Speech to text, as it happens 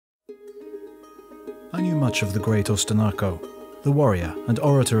I knew much of the great Ostenaco, the warrior and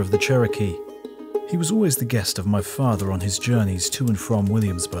orator of the Cherokee. He was always the guest of my father on his journeys to and from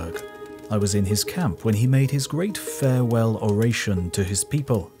Williamsburg. I was in his camp when he made his great farewell oration to his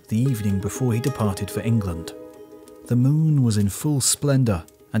people the evening before he departed for England. The moon was in full splendour,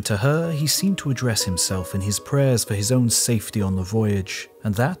 and to her he seemed to address himself in his prayers for his own safety on the voyage,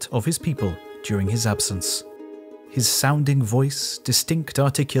 and that of his people during his absence. His sounding voice, distinct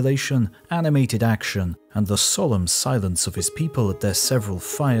articulation, animated action, and the solemn silence of his people at their several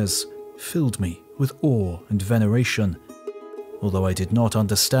fires filled me with awe and veneration, although I did not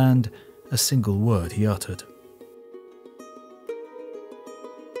understand a single word he uttered.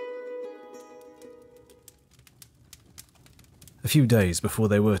 A few days before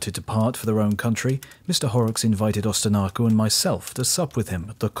they were to depart for their own country, Mr. Horrocks invited Ostenaco and myself to sup with him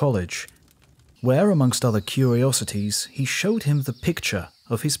at the college, where, amongst other curiosities, he showed him the picture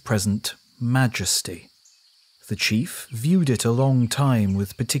of his present Majesty. The chief viewed it a long time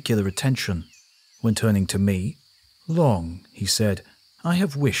with particular attention. When turning to me, "Long," he said, "I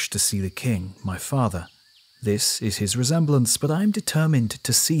have wished to see the king, my father. This is his resemblance, but I am determined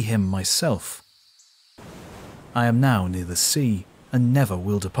to see him myself. I am now near the sea, and never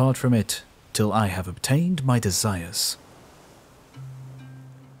will depart from it, till I have obtained my desires."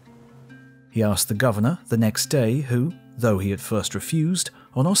 He asked the governor the next day, who, though he at first refused,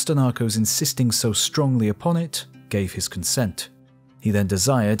 on Ostenaco's insisting so strongly upon it, gave his consent. He then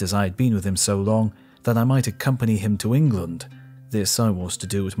desired, as I had been with him so long, that I might accompany him to England. This I was to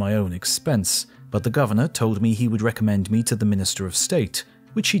do at my own expense, but the governor told me he would recommend me to the Minister of State,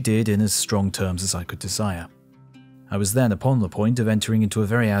 which he did in as strong terms as I could desire. I was then upon the point of entering into a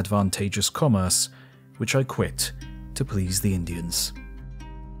very advantageous commerce, which I quit to please the Indians.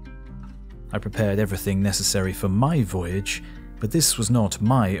 I prepared everything necessary for my voyage, but this was not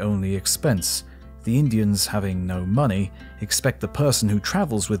my only expense. The Indians, having no money, expect the person who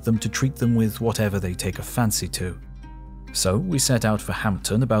travels with them to treat them with whatever they take a fancy to. So we set out for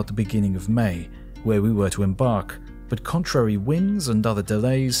Hampton about the beginning of May, where we were to embark, but contrary winds and other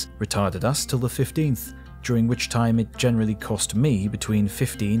delays retarded us till the 15th, during which time it generally cost me between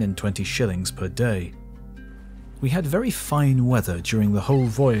 15 and 20 shillings per day. We had very fine weather during the whole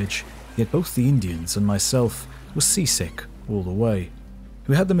voyage, yet both the Indians and myself were seasick all the way.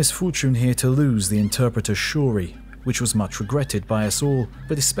 We had the misfortune here to lose the interpreter Shorey, which was much regretted by us all,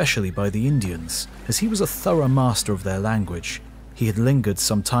 but especially by the Indians, as he was a thorough master of their language. He had lingered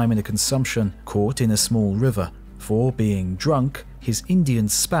some time in a consumption, caught in a small river, for, being drunk, his Indian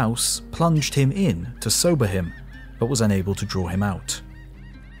spouse plunged him in to sober him, but was unable to draw him out.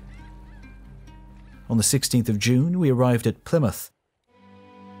 On the 16th of June we arrived at Plymouth.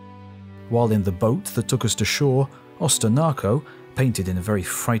 While in the boat that took us to shore, Ostenaco, painted in a very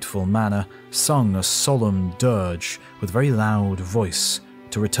frightful manner, sung a solemn dirge with very loud voice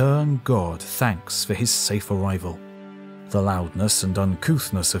to return God thanks for his safe arrival. The loudness and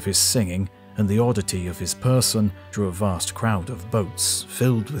uncouthness of his singing and the oddity of his person drew a vast crowd of boats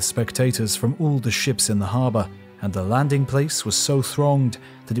filled with spectators from all the ships in the harbour, and the landing place was so thronged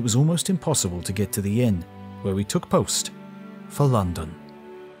that it was almost impossible to get to the inn, where we took post for London.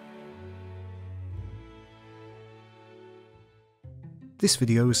 This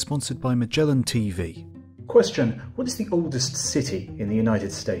video is sponsored by Magellan TV. Question: what is the oldest city in the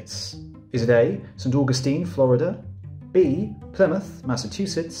United States? Is it A, St. Augustine, Florida, B, Plymouth,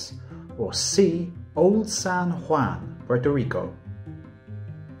 Massachusetts, or C, Old San Juan, Puerto Rico?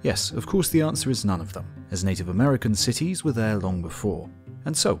 Yes, of course the answer is none of them, as Native American cities were there long before.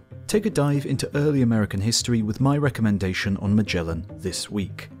 And so, take a dive into early American history with my recommendation on Magellan this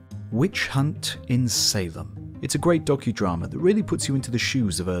week. Witch Hunt in Salem. It's a great docudrama that really puts you into the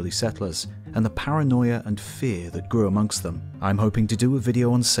shoes of early settlers and the paranoia and fear that grew amongst them. I'm hoping to do a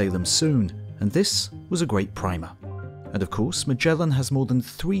video on Salem soon, and this was a great primer. And of course, Magellan has more than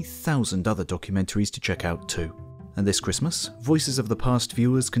 3,000 other documentaries to check out too. And this Christmas, Voices of the Past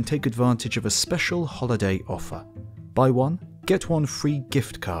viewers can take advantage of a special holiday offer. Buy one, get one free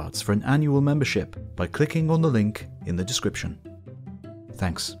gift cards for an annual membership by clicking on the link in the description.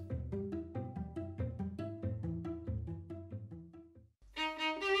 Thanks.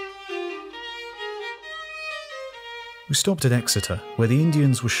 We stopped at Exeter, where the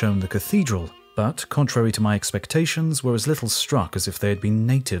Indians were shown the cathedral, but, contrary to my expectations, were as little struck as if they had been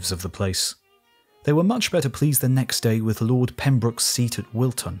natives of the place. They were much better pleased the next day with Lord Pembroke's seat at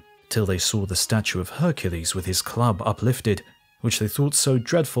Wilton, till they saw the statue of Hercules with his club uplifted, which they thought so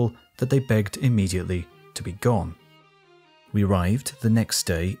dreadful that they begged immediately to be gone. We arrived the next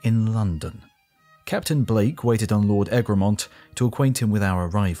day in London. Captain Blake waited on Lord Egremont to acquaint him with our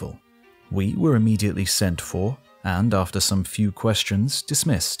arrival. We were immediately sent for, and after some few questions,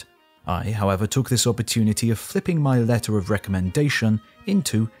 dismissed. I, however, took this opportunity of flipping my letter of recommendation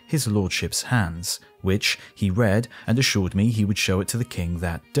into his lordship's hands, which he read and assured me he would show it to the king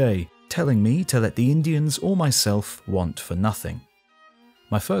that day, telling me to let the Indians or myself want for nothing.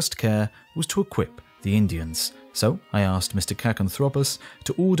 My first care was to equip the Indians, so I asked Mr. Cacanthropus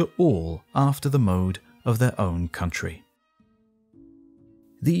to order all after the mode of their own country.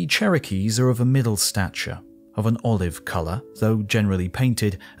 The Cherokees are of a middle stature, of an olive colour, though generally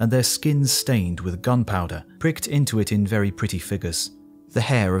painted, and their skins stained with gunpowder, pricked into it in very pretty figures. The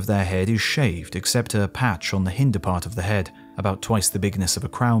hair of their head is shaved, except a patch on the hinder part of the head, about twice the bigness of a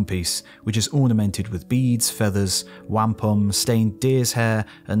crown piece, which is ornamented with beads, feathers, wampum, stained deer's hair,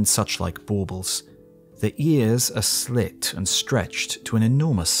 and such like baubles. The ears are slit and stretched to an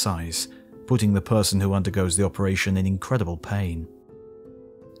enormous size, putting the person who undergoes the operation in incredible pain.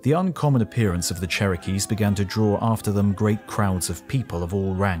 The uncommon appearance of the Cherokees began to draw after them great crowds of people of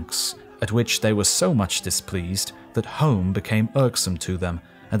all ranks, at which they were so much displeased that home became irksome to them,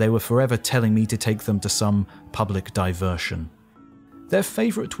 and they were forever telling me to take them to some public diversion. Their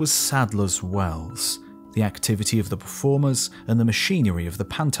favourite was Sadler's Wells, the activity of the performers and the machinery of the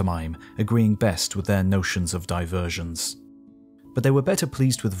pantomime agreeing best with their notions of diversions. But they were better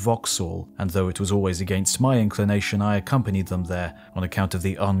pleased with Vauxhall, and though it was always against my inclination, I accompanied them there on account of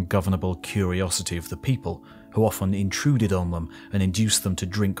the ungovernable curiosity of the people, who often intruded on them and induced them to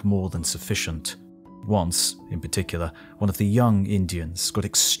drink more than sufficient. Once, in particular, one of the young Indians got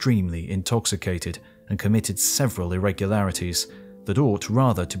extremely intoxicated and committed several irregularities that ought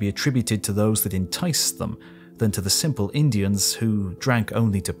rather to be attributed to those that enticed them than to the simple Indians who drank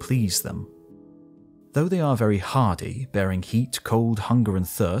only to please them. Though they are very hardy, bearing heat, cold, hunger and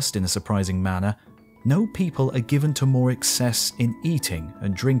thirst in a surprising manner, no people are given to more excess in eating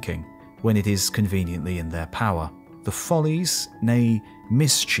and drinking when it is conveniently in their power. The follies, nay,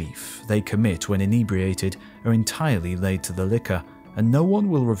 mischief they commit when inebriated are entirely laid to the liquor, and no one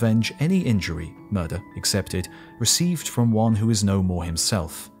will revenge any injury, murder excepted, received from one who is no more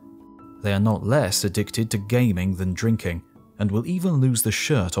himself. They are not less addicted to gaming than drinking, and will even lose the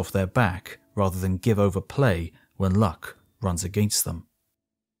shirt off their back rather than give over play when luck runs against them.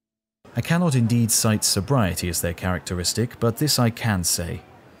 I cannot indeed cite sobriety as their characteristic, but this I can say.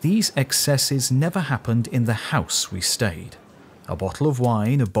 These excesses never happened in the house we stayed. A bottle of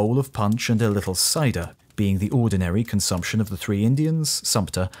wine, a bowl of punch, and a little cider being the ordinary consumption of the 3 Indians,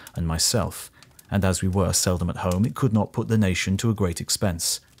 Sumpter, and myself, and as we were seldom at home, it could not put the nation to a great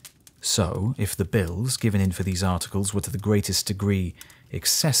expense. So, if the bills given in for these articles were to the greatest degree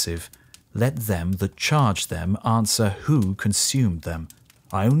excessive, let them that charged them answer who consumed them.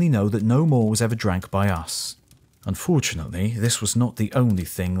 I only know that no more was ever drank by us. Unfortunately, this was not the only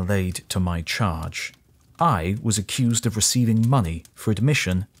thing laid to my charge. I was accused of receiving money for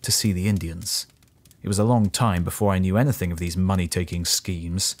admission to see the Indians. It was a long time before I knew anything of these money-taking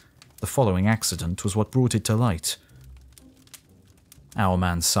schemes. The following accident was what brought it to light. Our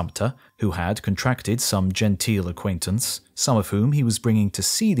man Sumpter, who had contracted some genteel acquaintance, some of whom he was bringing to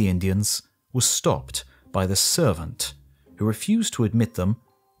see the Indians, was stopped by the servant, who refused to admit them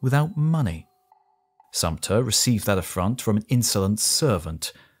without money. Sumpter received that affront from an insolent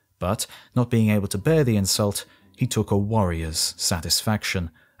servant, but, not being able to bear the insult, he took a warrior's satisfaction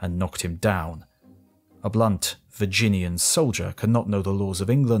and knocked him down. A blunt Virginian soldier cannot know the laws of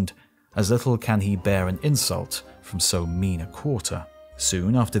England, as little can he bear an insult from so mean a quarter.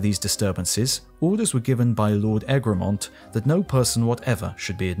 Soon after these disturbances, orders were given by Lord Egremont that no person whatever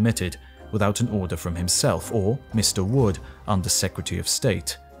should be admitted without an order from himself or Mr. Wood, Under Secretary of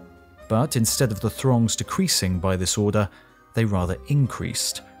State. But instead of the throngs decreasing by this order, they rather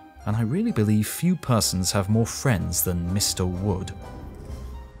increased, and I really believe few persons have more friends than Mr. Wood.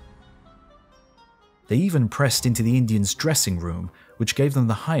 They even pressed into the Indians' dressing room, which gave them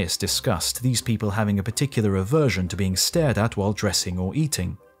the highest disgust, these people having a particular aversion to being stared at while dressing or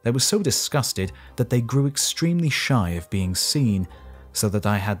eating. They were so disgusted that they grew extremely shy of being seen, so that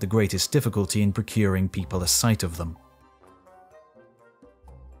I had the greatest difficulty in procuring people a sight of them.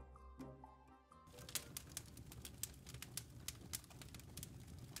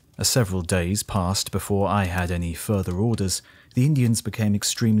 As several days passed before I had any further orders, the Indians became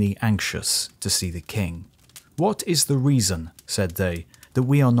extremely anxious to see the king. "What is the reason," said they, "that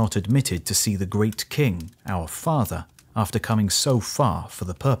we are not admitted to see the great king, our father, after coming so far for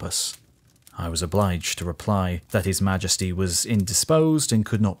the purpose?" I was obliged to reply that His Majesty was indisposed and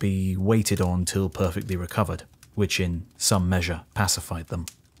could not be waited on till perfectly recovered, which in some measure pacified them.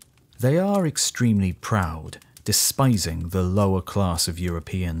 They are extremely proud, despising the lower class of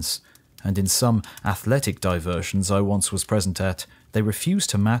Europeans, and in some athletic diversions I once was present at, they refuse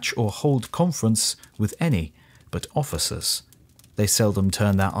to match or hold conference with any but officers. They seldom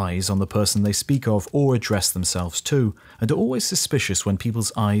turn their eyes on the person they speak of or address themselves to, and are always suspicious when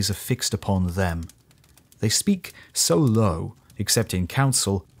people's eyes are fixed upon them. They speak so low, except in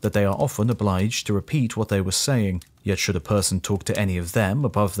council, that they are often obliged to repeat what they were saying, yet should a person talk to any of them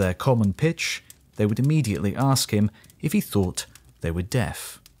above their common pitch, they would immediately ask him if he thought they were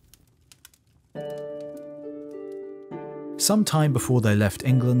deaf. Some time before they left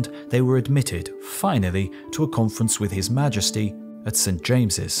England, they were admitted, finally, to a conference with His Majesty at St.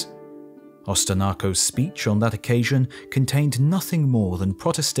 James's. Ostenako's speech on that occasion contained nothing more than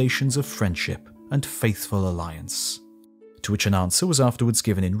protestations of friendship and faithful alliance, to which an answer was afterwards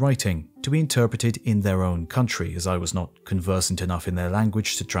given in writing, to be interpreted in their own country, as I was not conversant enough in their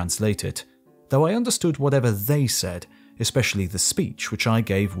language to translate it, though I understood whatever they said, especially the speech which I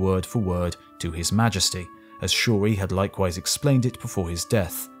gave word for word to His Majesty, as Shorey had likewise explained it before his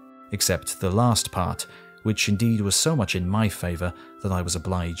death, except the last part, which indeed was so much in my favour that I was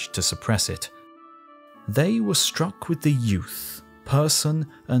obliged to suppress it. They were struck with the youth, person,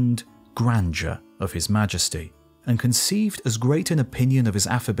 and grandeur of His Majesty, and conceived as great an opinion of his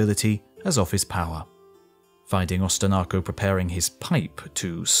affability as of his power. Finding Ostenako preparing his pipe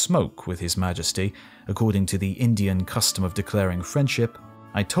to smoke with His Majesty, according to the Indian custom of declaring friendship,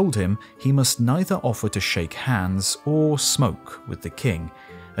 I told him he must neither offer to shake hands or smoke with the king,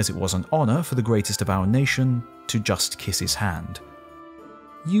 as it was an honour for the greatest of our nation to just kiss his hand.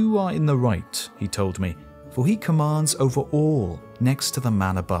 "You are in the right," he told me, "for he commands over all next to the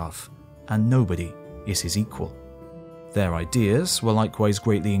man above, and nobody is his equal." Their ideas were likewise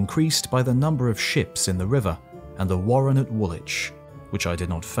greatly increased by the number of ships in the river, and the warren at Woolwich, which I did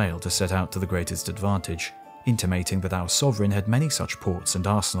not fail to set out to the greatest advantage, intimating that our sovereign had many such ports and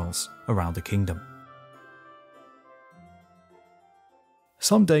arsenals around the kingdom.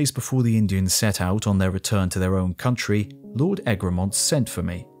 Some days before the Indians set out on their return to their own country, Lord Egremont sent for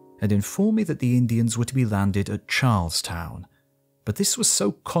me and informed me that the Indians were to be landed at Charlestown. But this was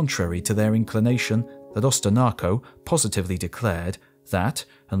so contrary to their inclination that Ostenako positively declared that,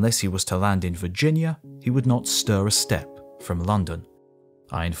 unless he was to land in Virginia, he would not stir a step from London.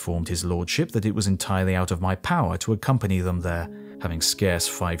 I informed his lordship that it was entirely out of my power to accompany them there, having scarce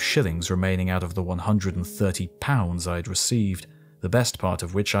 5 shillings remaining out of the £130 I had received, the best part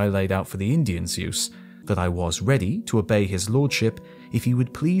of which I laid out for the Indians' use, that I was ready to obey his lordship if he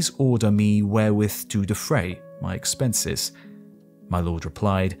would please order me wherewith to defray my expenses. My lord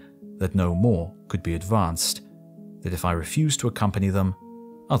replied that no more could be advanced, that if I refused to accompany them,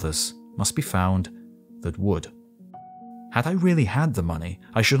 others must be found that would. Had I really had the money,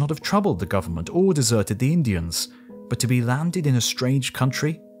 I should not have troubled the government or deserted the Indians, but to be landed in a strange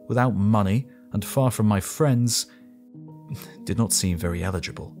country, without money and far from my friends, did not seem very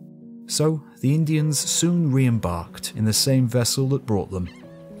eligible. So the Indians soon re-embarked in the same vessel that brought them,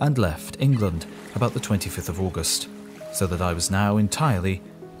 and left England about the 25th of August, so that I was now entirely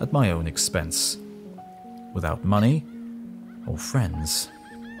at my own expense, without money or friends.